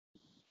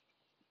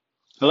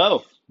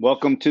Hello,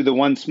 welcome to the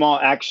One Small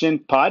Action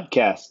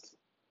podcast.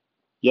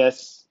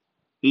 Yes,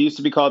 it used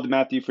to be called the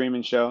Matthew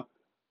Freeman Show,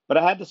 but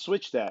I had to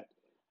switch that.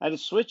 I had to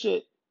switch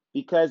it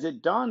because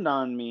it dawned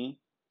on me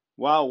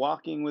while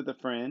walking with a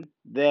friend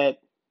that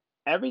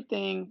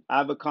everything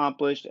I've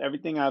accomplished,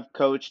 everything I've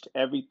coached,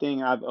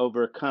 everything I've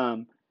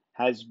overcome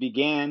has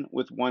began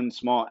with one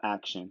small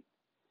action.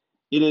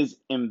 It is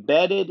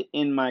embedded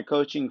in my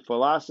coaching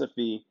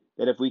philosophy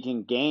that if we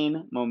can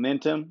gain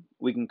momentum,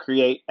 we can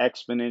create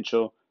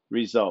exponential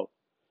results.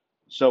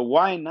 So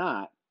why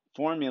not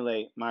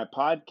formulate my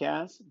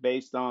podcast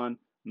based on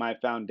my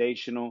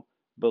foundational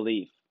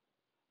belief?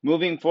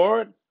 Moving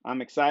forward,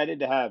 I'm excited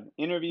to have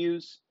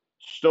interviews,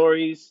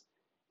 stories,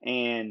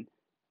 and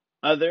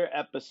other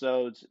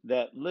episodes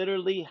that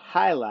literally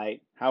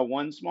highlight how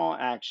one small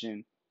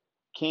action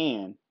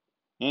can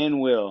and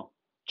will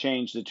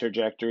change the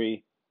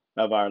trajectory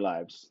of our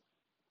lives.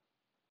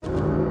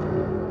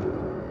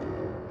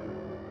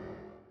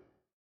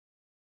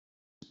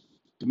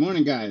 Good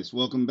morning, guys.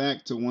 Welcome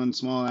back to One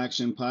Small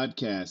Action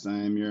Podcast.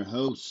 I am your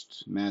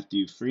host,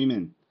 Matthew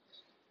Freeman.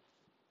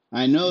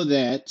 I know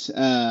that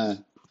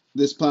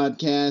this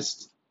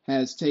podcast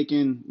has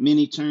taken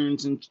many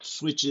turns and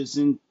switches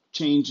and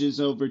changes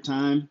over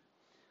time.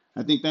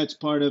 I think that's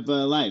part of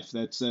life.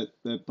 That's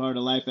the part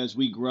of life as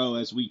we grow,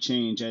 as we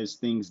change, as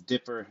things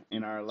differ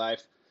in our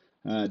life.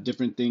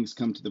 Different things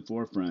come to the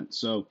forefront.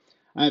 So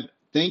I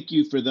thank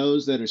you for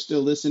those that are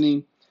still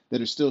listening, that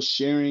are still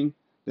sharing,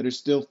 that are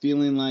still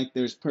feeling like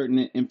there's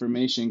pertinent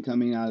information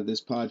coming out of this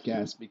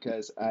podcast,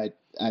 because I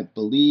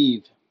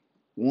believe,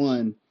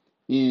 one,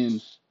 in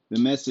the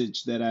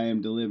message that I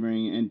am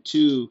delivering, and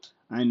two,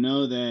 I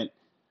know that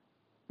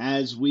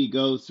as we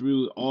go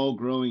through all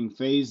growing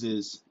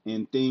phases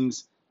and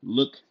things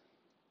look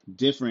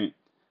different,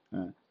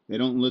 they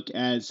don't look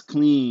as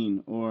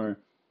clean or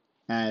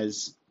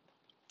as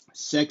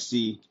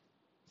sexy,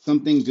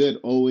 something good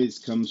always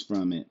comes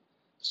from it.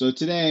 So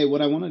today,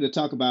 what I wanted to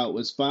talk about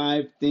was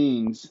 5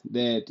 things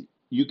that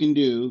you can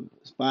do,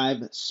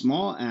 5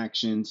 small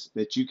actions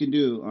that you can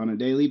do on a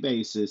daily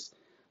basis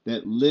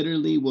that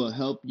literally will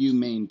help you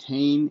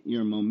maintain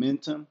your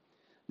momentum.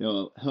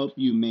 They'll help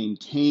you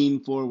maintain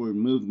forward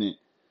movement.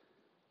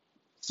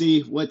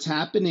 See, what's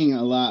happening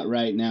a lot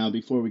right now,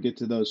 before we get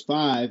to those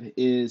 5,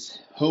 is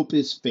hope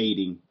is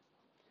fading.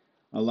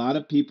 A lot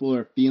of people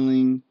are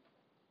feeling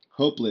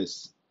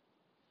hopeless,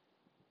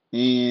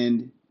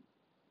 and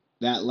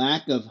that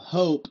lack of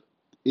hope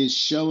is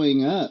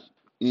showing up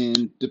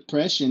in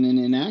depression and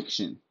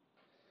inaction.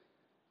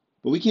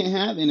 But we can't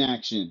have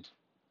inaction.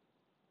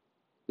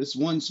 This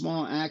One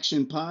Small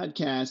Action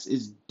podcast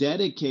is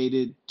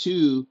dedicated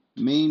to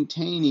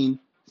maintaining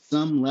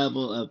some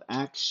level of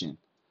action.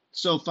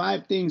 So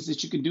 5 things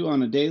that you can do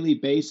on a daily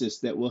basis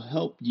that will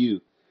help you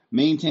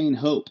maintain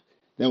hope,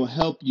 that will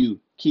help you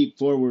keep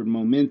forward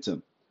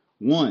momentum.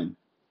 1,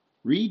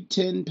 read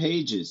 10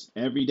 pages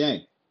every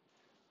day.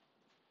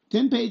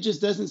 10 pages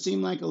doesn't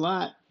seem like a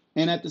lot,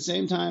 and at the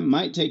same time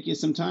might take you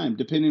some time,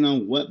 depending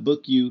on what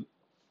book you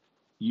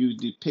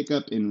pick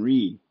up and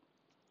read.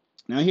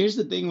 Now, here's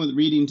the thing with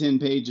reading 10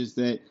 pages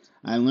that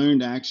I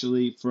learned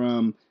actually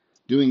from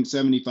doing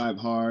 75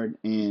 Hard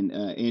and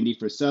Andy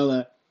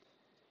Frisella.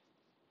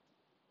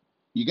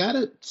 You got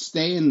to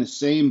stay in the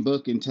same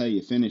book until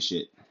you finish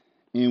it.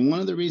 And one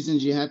of the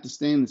reasons you have to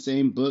stay in the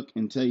same book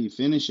until you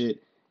finish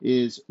it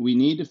is we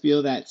need to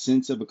feel that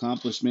sense of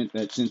accomplishment,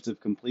 that sense of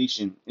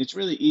completion. It's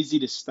really easy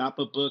to stop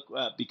a book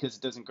because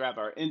it doesn't grab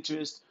our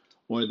interest,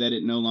 or that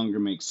it no longer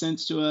makes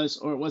sense to us,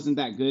 or it wasn't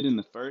that good in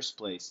the first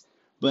place.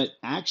 But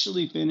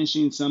actually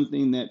finishing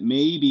something that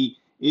maybe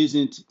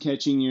isn't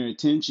catching your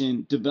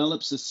attention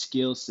develops a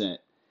skill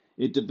set.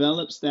 It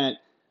develops that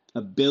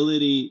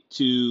ability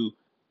to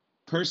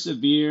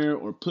persevere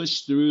or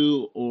push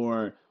through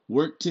or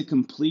work to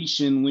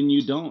completion when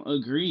you don't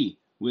agree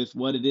with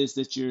what it is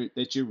that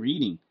you're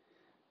reading.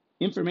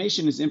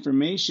 Information is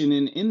information,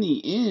 and in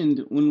the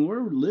end, when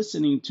we're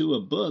listening to a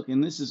book,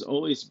 and this has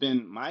always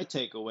been my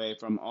takeaway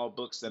from all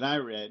books that I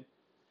read,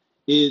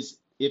 is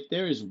if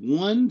there is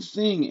one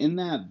thing in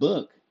that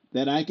book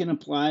that I can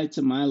apply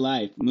to my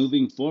life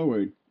moving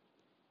forward,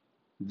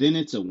 then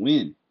it's a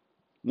win.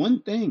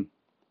 One thing.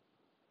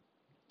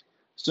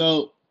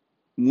 So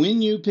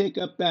when you pick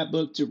up that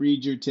book to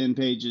read your 10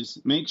 pages,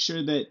 make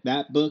sure that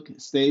that book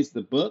stays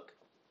the book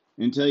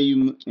until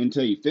you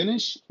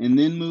finish, and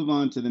then move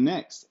on to the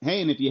next.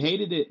 Hey, and if you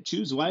hated it,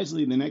 choose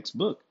wisely the next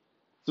book.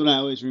 That's what I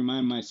always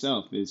remind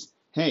myself is,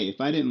 hey, if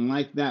I didn't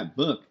like that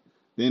book,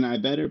 then I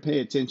better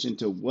pay attention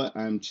to what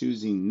I'm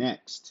choosing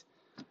next.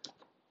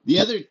 The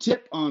other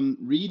tip on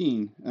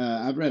reading,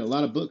 I've read a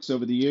lot of books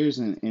over the years,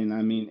 and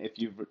I mean, if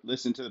you've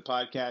listened to the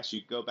podcast,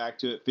 you go back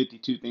to it,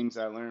 52 Things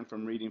I Learned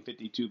from Reading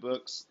 52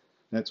 Books.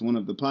 That's one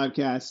of the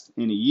podcasts.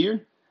 In a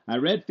year, I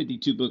read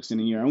 52 books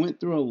in a year. I went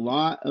through a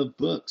lot of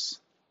books,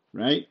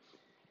 right?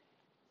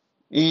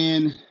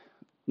 And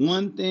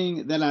one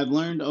thing that I've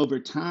learned over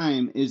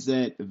time is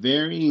that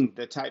varying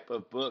the type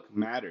of book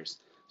matters.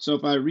 So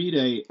if I read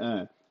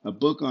a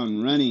book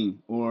on running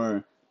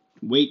or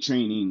weight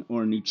training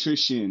or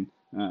nutrition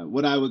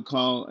what I would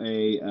call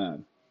a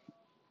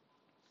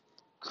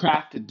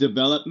craft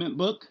development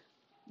book.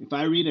 If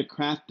I read a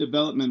craft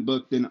development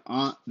book, then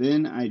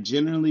I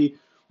generally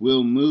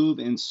will move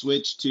and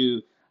switch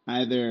to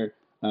either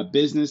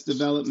business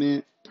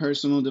development,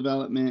 personal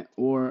development,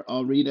 or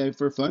I'll read a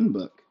for fun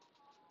book.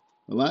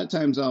 A lot of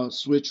times I'll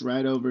switch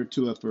right over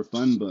to a for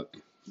fun book,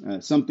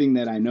 something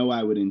that I know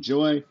I would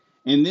enjoy,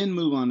 and then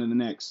move on to the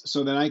next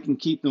so that I can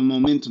keep the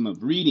momentum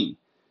of reading.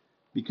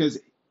 Because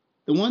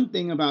the one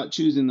thing about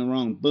choosing the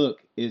wrong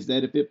book is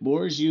that if it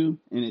bores you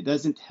and it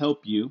doesn't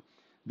help you,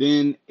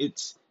 then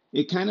it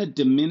kind of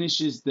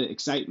diminishes the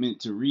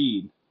excitement to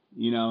read.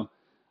 You know,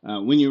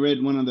 when you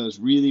read one of those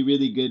really,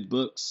 really good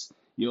books,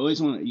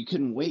 you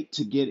couldn't wait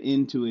to get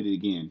into it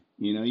again.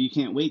 You know, you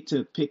can't wait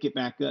to pick it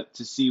back up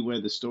to see where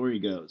the story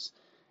goes.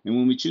 And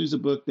when we choose a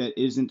book that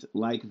isn't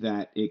like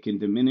that, it can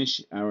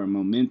diminish our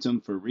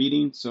momentum for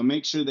reading. So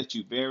make sure that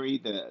you vary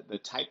the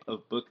type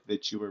of book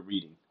that you are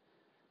reading.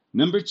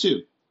 Number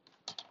 2,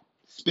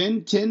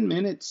 spend 10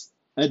 minutes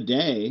a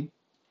day,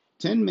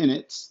 10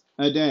 minutes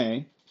a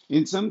day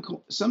in some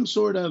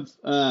sort of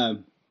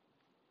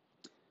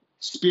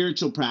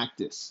spiritual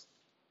practice,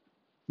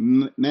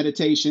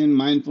 meditation,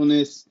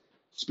 mindfulness,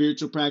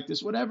 spiritual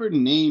practice, whatever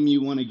name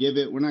you want to give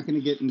it. We're not going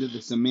to get into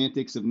the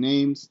semantics of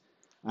names.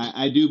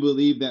 I do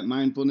believe that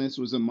mindfulness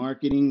was a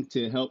marketing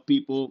to help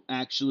people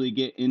actually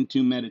get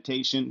into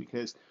meditation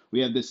because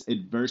we have this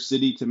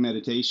adversity to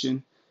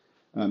meditation.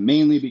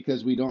 Mainly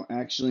because we don't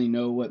actually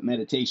know what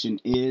meditation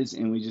is,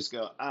 and we just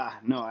go,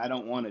 no, I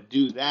don't want to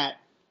do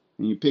that.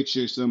 And you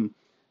picture some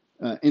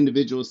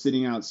individual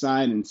sitting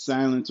outside in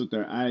silence with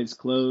their eyes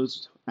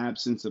closed,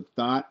 absence of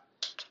thought.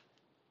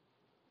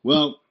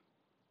 Well,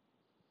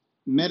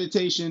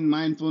 meditation,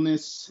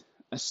 mindfulness,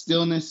 a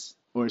stillness,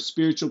 or a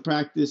spiritual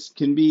practice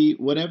can be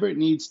whatever it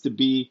needs to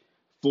be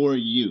for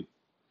you.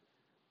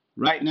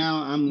 Right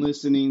now, I'm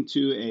listening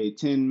to a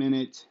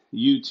 10-minute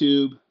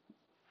YouTube.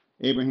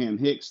 Abraham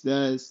Hicks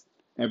does.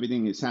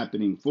 Everything is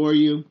happening for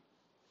you.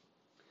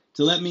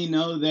 To let me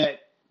know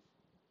that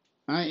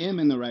I am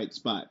in the right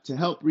spot. To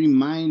help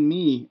remind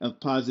me of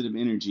positive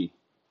energy.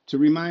 To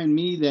remind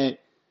me that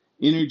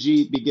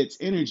energy begets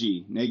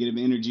energy. Negative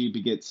energy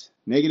begets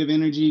negative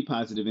energy.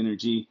 Positive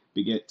energy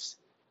begets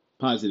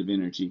positive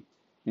energy.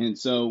 And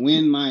so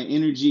when my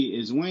energy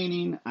is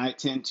waning, I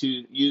tend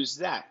to use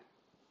that.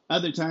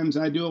 Other times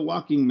I do a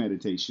walking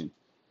meditation.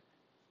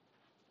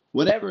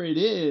 Whatever it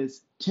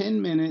is,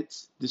 10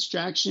 minutes,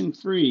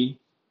 distraction-free,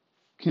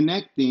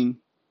 connecting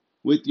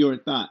with your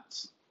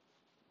thoughts.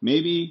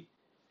 Maybe,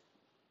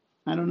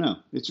 I don't know.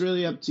 It's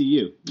really up to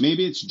you.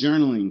 Maybe it's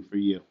journaling for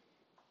you.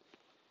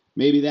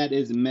 Maybe that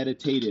is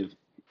meditative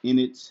in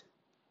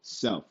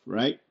itself,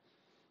 right?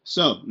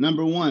 So,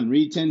 number 1,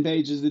 read 10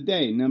 pages a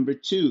day. Number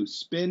 2,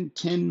 spend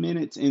 10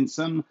 minutes in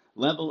some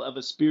level of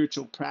a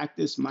spiritual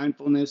practice,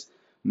 mindfulness,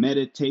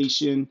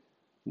 meditation,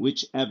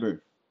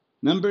 whichever.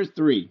 Number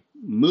 3,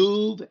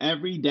 move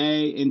every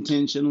day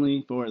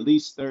intentionally for at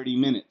least 30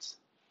 minutes.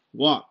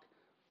 Walk,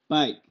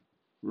 bike,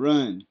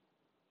 run,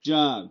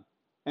 jog,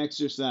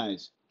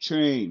 exercise,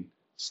 train,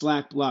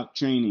 slack block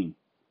training,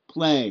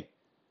 play.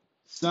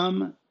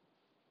 Some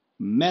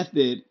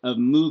method of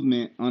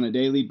movement on a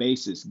daily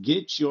basis.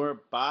 Get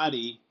your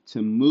body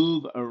to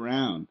move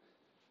around.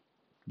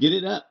 Get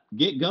it up.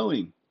 Get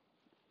going.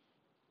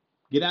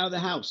 Get out of the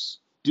house.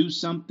 Do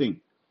something.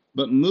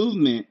 But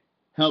movement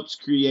helps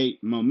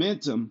create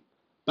momentum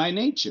by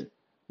nature,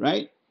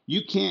 right?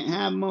 You can't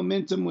have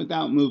momentum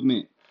without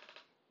movement.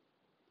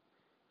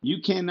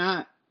 You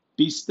cannot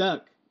be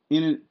stuck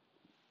in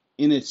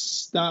a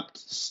stopped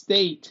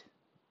state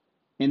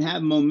and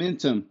have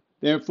momentum.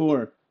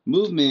 Therefore,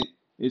 movement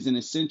is an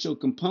essential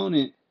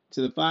component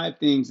to the 5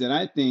 things that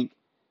I think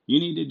you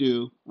need to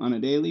do on a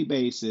daily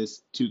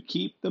basis to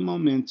keep the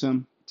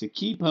momentum, to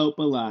keep hope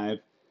alive,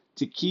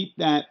 to keep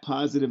that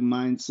positive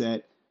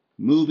mindset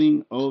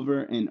moving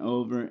over and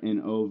over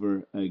and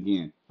over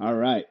again. All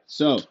right,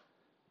 so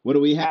what do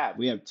we have?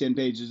 We have 10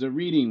 pages of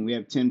reading. We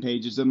have 10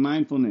 pages of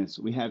mindfulness.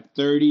 We have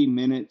 30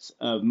 minutes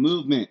of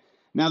movement.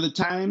 Now the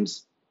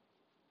times,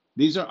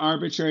 these are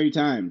arbitrary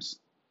times.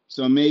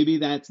 So maybe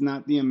that's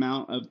not the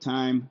amount of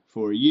time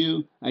for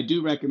you. I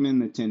do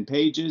recommend the 10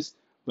 pages,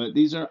 but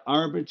these are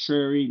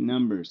arbitrary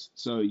numbers.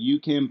 So you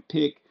can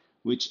pick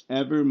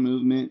whichever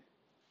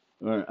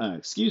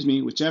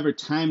whichever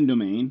time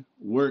domain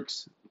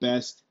works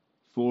best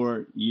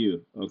for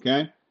you,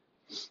 okay?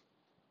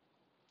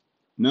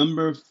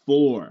 Number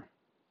 4,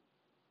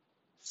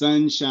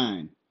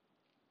 sunshine.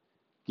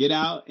 Get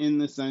out in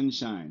the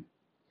sunshine.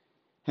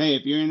 Hey,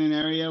 if you're in an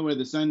area where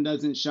the sun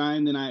doesn't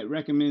shine, then I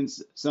recommend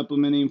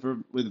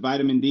supplementing with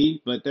vitamin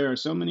D. But there are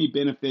so many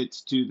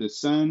benefits to the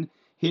sun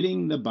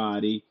hitting the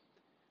body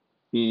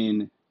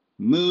in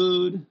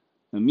mood,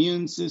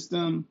 immune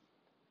system,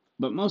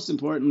 but most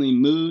importantly,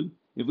 mood.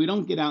 If we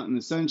don't get out in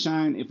the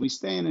sunshine, if we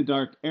stay in a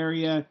dark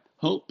area,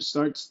 hope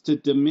starts to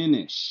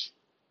diminish.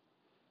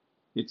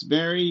 It's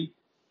very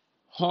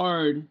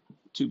hard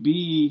to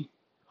be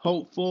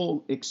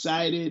hopeful,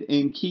 excited,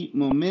 and keep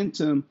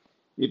momentum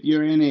if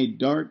you're in a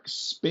dark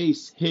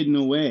space hidden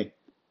away,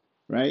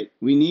 right?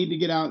 We need to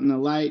get out in the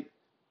light.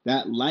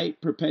 That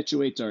light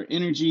perpetuates our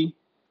energy.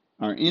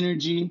 Our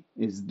energy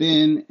is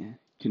then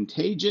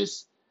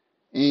contagious,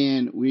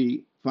 and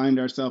we find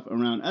ourselves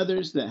around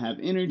others that have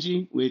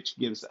energy, which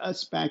gives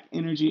us back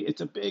energy.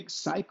 It's a big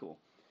cycle.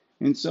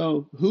 And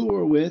so, who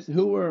we're with,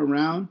 who we're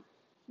around,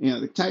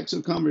 the types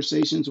of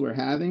conversations we're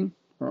having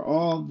are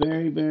all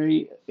very,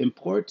 very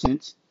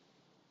important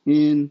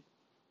in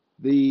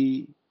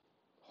the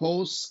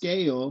whole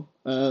scale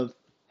of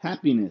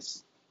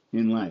happiness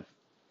in life.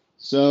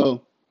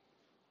 So,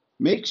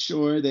 make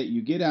sure that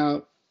you get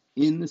out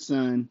in the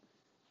sun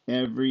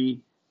every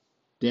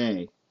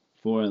day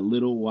for a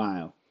little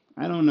while.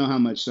 I don't know how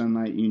much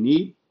sunlight you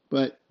need,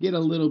 but get a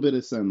little bit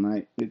of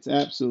sunlight. It's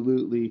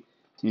absolutely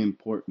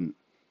important.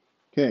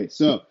 Okay,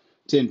 so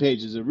 10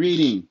 pages of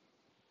reading,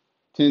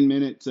 10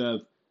 minutes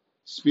of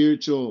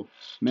spiritual,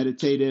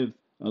 meditative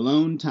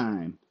alone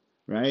time,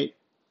 right?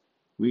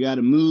 We got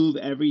to move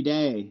every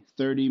day,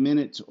 30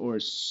 minutes or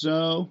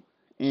so,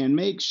 and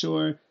make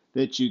sure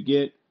that you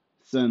get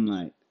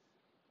sunlight.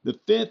 The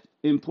fifth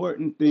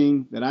important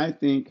thing that I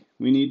think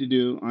we need to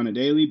do on a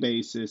daily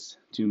basis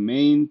to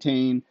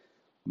maintain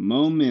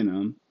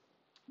momentum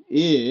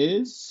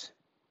is,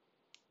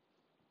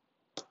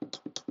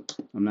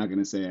 I'm not going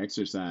to say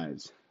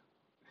exercise.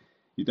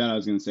 You thought I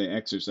was going to say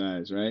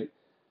exercise, right?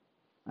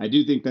 I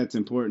do think that's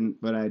important,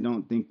 but I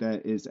don't think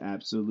that is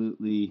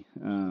absolutely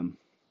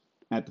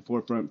at the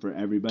forefront for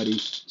everybody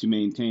to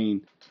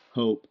maintain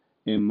hope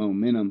and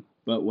momentum.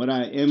 But what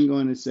I am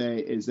going to say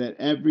is that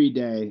every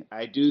day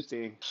I do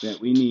think that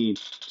we need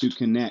to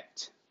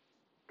connect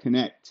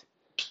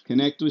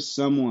with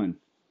someone.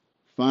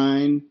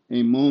 Find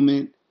a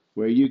moment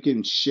where you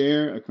can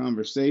share a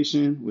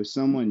conversation with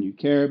someone you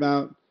care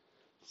about,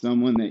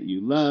 someone that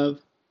you love.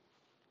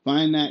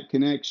 Find that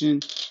connection,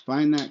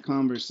 find that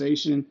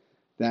conversation,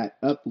 that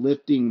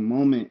uplifting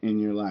moment in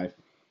your life.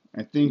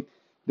 I think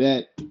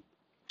that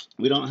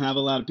we don't have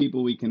a lot of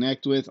people we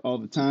connect with all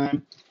the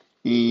time,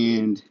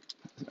 and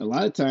a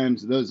lot of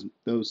times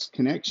those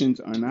connections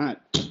are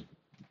not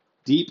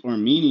deep or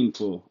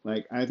meaningful.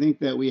 Like, I think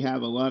that we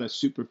have a lot of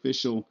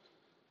superficial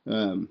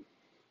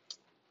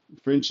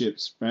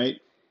friendships, right?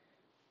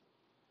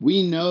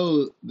 We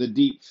know the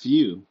deep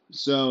few.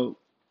 So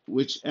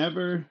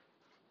whichever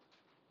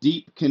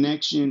deep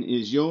connection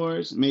is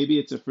yours, maybe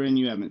it's a friend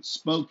you haven't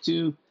spoke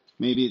to,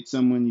 maybe it's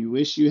someone you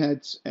wish you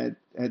had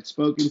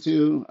spoken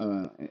to,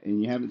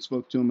 and you haven't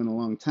spoke to them in a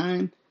long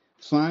time.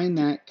 Find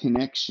that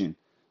connection.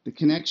 The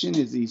connection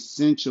is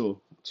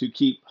essential to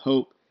keep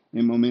hope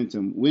and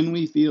momentum. When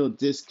we feel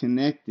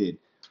disconnected,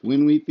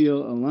 when we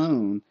feel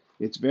alone,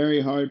 it's very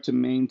hard to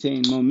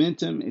maintain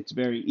momentum. It's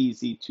very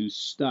easy to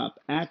stop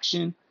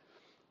action.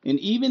 And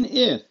even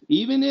if,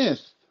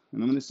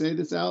 and I'm going to say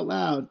this out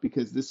loud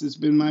because this has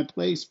been my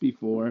place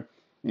before,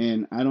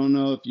 and I don't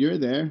know if you're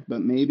there,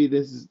 but maybe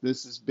this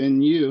has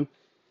been you.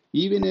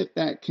 Even if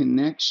that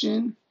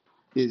connection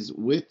is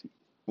with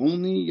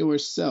only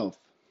yourself,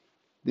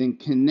 then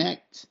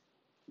connect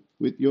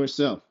with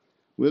yourself.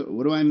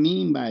 What do I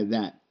mean by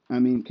that? I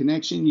mean,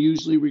 connection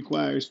usually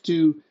requires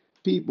two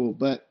people,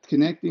 but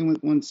connecting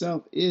with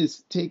oneself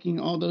is taking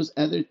all those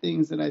other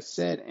things that I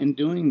said and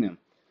doing them.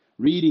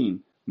 Reading,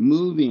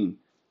 moving,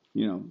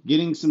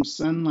 getting some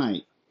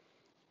sunlight,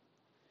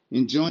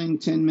 enjoying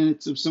 10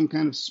 minutes of some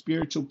kind of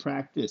spiritual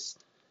practice.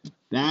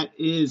 That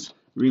is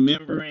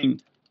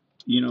remembering,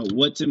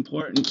 what's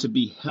important to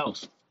be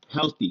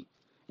healthy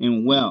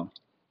and well.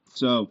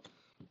 So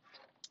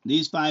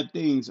these 5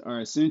 things are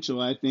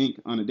essential, I think,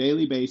 on a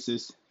daily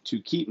basis to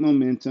keep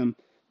momentum,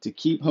 to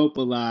keep hope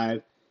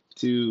alive,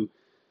 to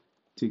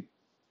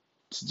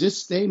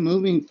just stay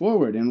moving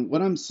forward. And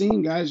what I'm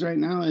seeing, guys, right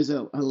now is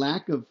a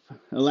lack of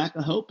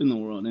hope in the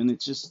world, and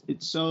it's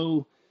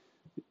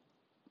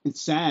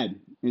sad.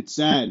 It's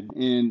sad.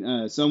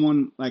 And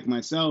someone like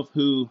myself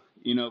who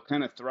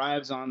kind of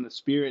thrives on the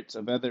spirits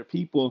of other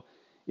people,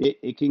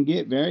 it can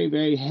get very,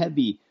 very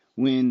heavy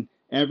when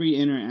every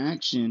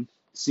interaction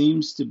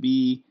seems to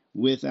be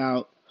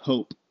without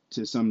hope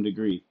to some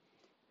degree.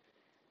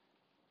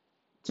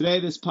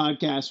 Today, this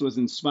podcast was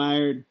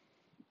inspired.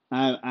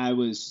 I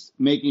was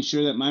making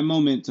sure that my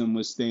momentum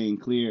was staying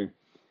clear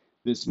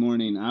this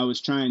morning. I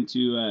was trying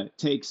to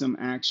take some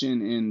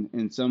action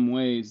in some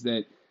ways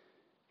that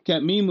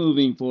kept me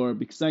moving forward,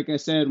 because like I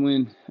said,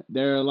 when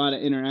there are a lot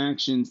of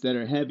interactions that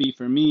are heavy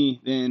for me,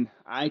 then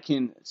I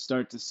can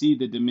start to see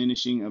the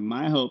diminishing of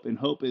my hope, and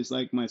hope is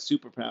like my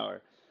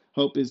superpower.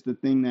 Hope is the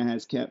thing that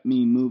has kept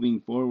me moving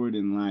forward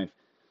in life.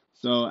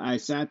 So I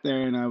sat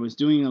there and I was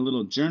doing a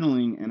little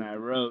journaling, and I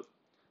wrote,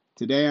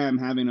 "Today I'm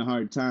having a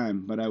hard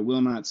time, but I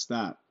will not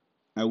stop.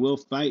 I will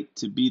fight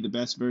to be the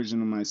best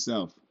version of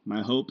myself.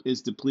 My hope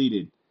is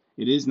depleted.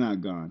 It is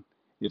not gone.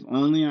 If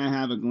only I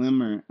have a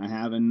glimmer, I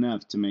have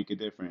enough to make a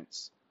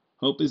difference.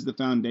 Hope is the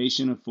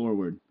foundation of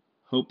forward.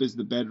 Hope is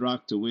the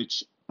bedrock to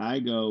which I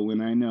go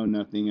when I know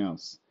nothing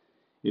else.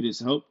 It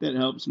is hope that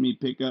helps me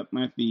pick up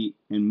my feet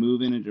and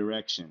move in a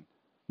direction.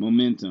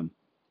 Momentum.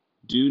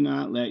 Do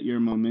not let your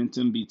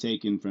momentum be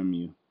taken from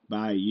you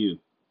by you.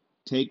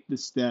 Take the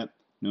step,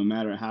 no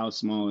matter how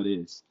small it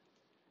is.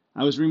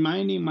 I was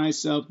reminding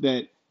myself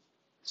that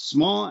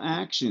small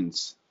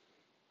actions,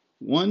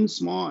 one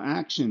small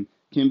action,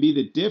 can be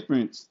the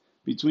difference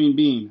between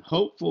being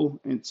hopeful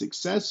and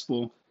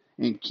successful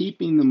and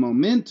keeping the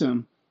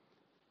momentum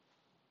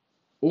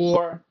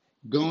or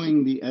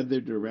going the other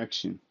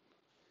direction.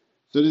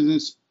 So it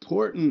is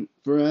important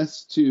for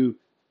us to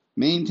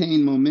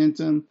maintain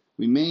momentum.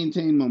 We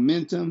maintain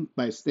momentum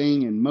by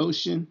staying in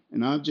motion.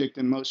 An object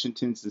in motion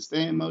tends to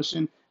stay in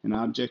motion. An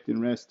object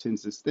in rest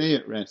tends to stay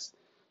at rest.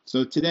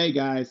 So today,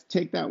 guys,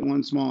 take that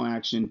one small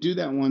action. Do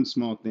that one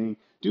small thing.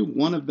 Do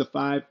one of the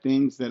 5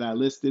 things that I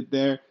listed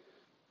there.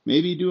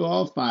 Maybe do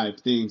all 5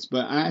 things,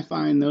 but I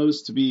find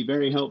those to be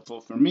very helpful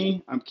for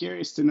me. I'm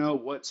curious to know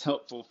what's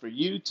helpful for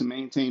you to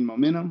maintain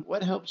momentum.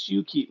 What helps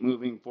you keep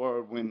moving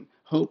forward when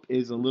hope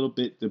is a little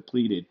bit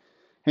depleted?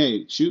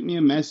 Hey, shoot me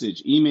a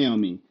message, email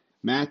me,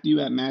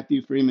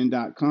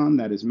 Matthew@MatthewFreeman.com.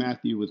 That is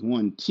Matthew with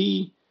 1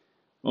 T.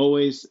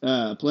 Always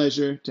a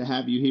pleasure to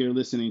have you here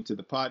listening to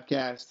the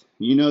podcast.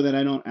 You know that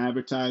I don't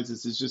advertise.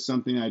 This is just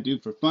something I do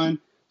for fun.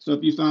 So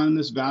if you found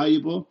this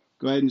valuable,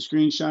 go ahead and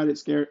screenshot it,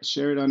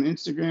 share it on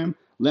Instagram.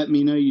 Let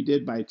me know you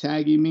did by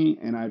tagging me,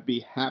 and I'd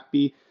be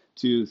happy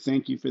to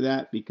thank you for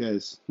that,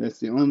 because that's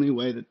the only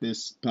way that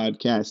this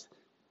podcast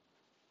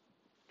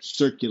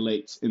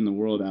circulates in the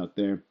world out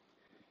there.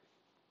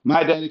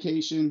 My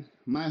dedication,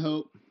 my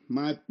hope,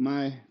 my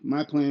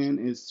plan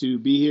is to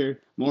be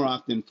here more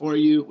often for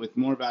you with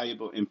more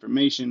valuable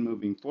information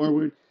moving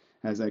forward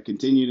as I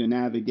continue to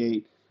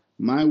navigate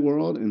my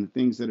world and the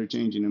things that are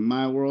changing in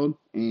my world,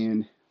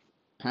 and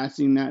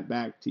passing that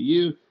back to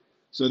you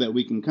so that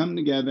we can come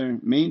together,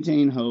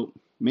 maintain hope,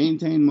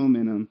 maintain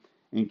momentum,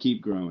 and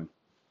keep growing.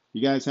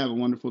 You guys have a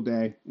wonderful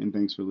day, and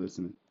thanks for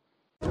listening.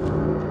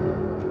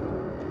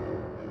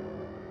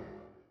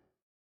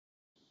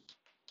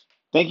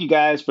 Thank you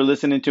guys for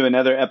listening to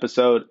another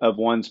episode of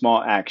One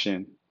Small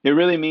Action. It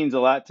really means a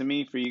lot to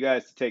me for you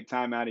guys to take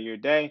time out of your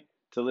day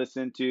to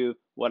listen to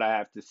what I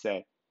have to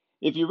say.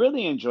 If you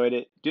really enjoyed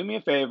it, do me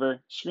a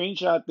favor,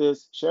 screenshot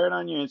this, share it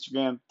on your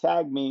Instagram,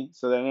 tag me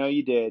so that I know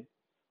you did,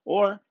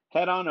 or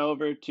head on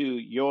over to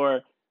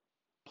your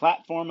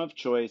platform of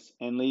choice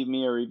and leave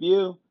me a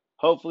review,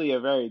 hopefully a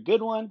very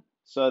good one,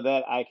 so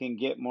that I can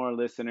get more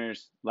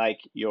listeners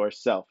like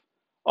yourself.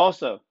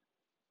 Also,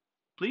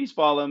 please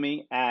follow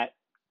me at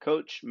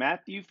Coach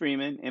Matthew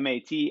Freeman,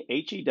 Mathew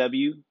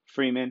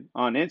Freeman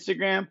on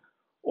Instagram,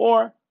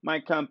 or my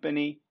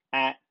company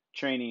at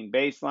Training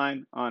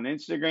Baseline on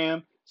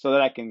Instagram, so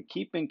that I can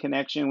keep in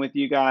connection with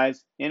you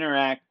guys,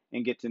 interact,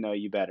 and get to know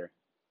you better.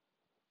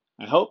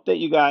 I hope that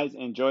you guys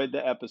enjoyed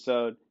the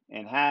episode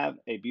and have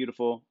a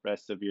beautiful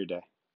rest of your day.